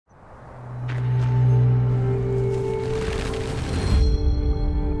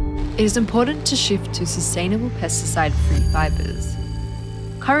It is important to shift to sustainable pesticide-free fibres.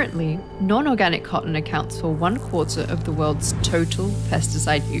 Currently, non-organic cotton accounts for 1/4 of the world's total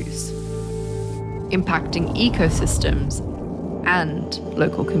pesticide use, impacting ecosystems and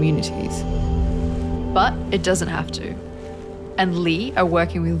local communities. But it doesn't have to. And Lee are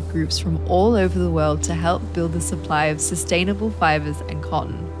working with groups from all over the world to help build a supply of sustainable fibres and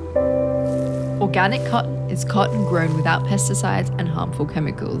cotton. Organic cotton is cotton grown without pesticides and harmful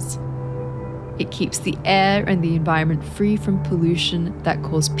chemicals. It keeps the air and the environment free from pollution that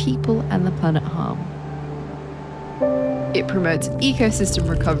cause people and the planet harm. It promotes ecosystem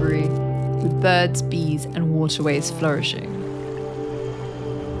recovery, with birds, bees, and waterways flourishing.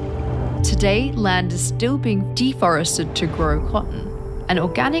 Today, land is still being deforested to grow cotton, and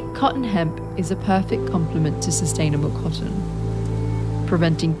organic cotton hemp is a perfect complement to sustainable cotton,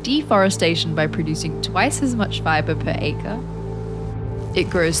 preventing deforestation by producing twice as much fibre per acre. It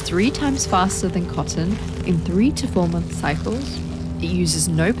grows 3 times faster than cotton in 3 to 4 month cycles. It uses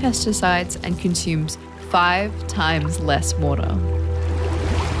no pesticides and consumes 5 times less water.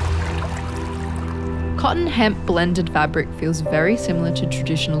 Cotton hemp blended fabric feels very similar to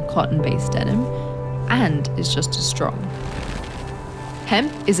traditional cotton-based denim and is just as strong.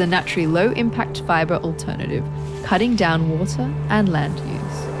 Hemp is a naturally low-impact fibre alternative, cutting down water and land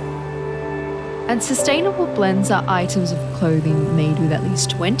use. And sustainable blends are items of clothing made with at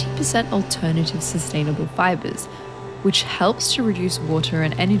least 20% alternative sustainable fibres, which helps to reduce water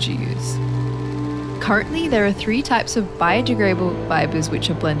and energy use. Currently, there are 3 types of biodegradable fibres which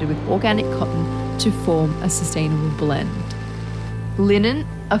are blended with organic cotton to form a sustainable blend. Linen,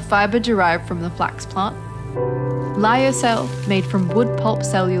 a fibre derived from the flax plant, lyocell, made from wood pulp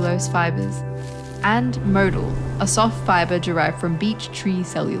cellulose fibres, and modal, a soft fibre derived from beech tree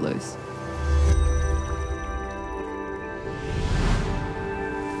cellulose.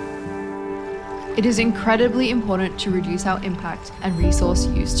 It is incredibly important to reduce our impact and resource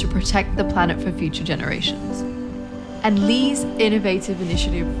use to protect the planet for future generations. And Lee's innovative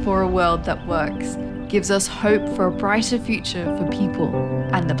initiative for a world that works gives us hope for a brighter future for people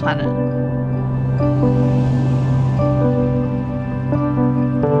and the planet.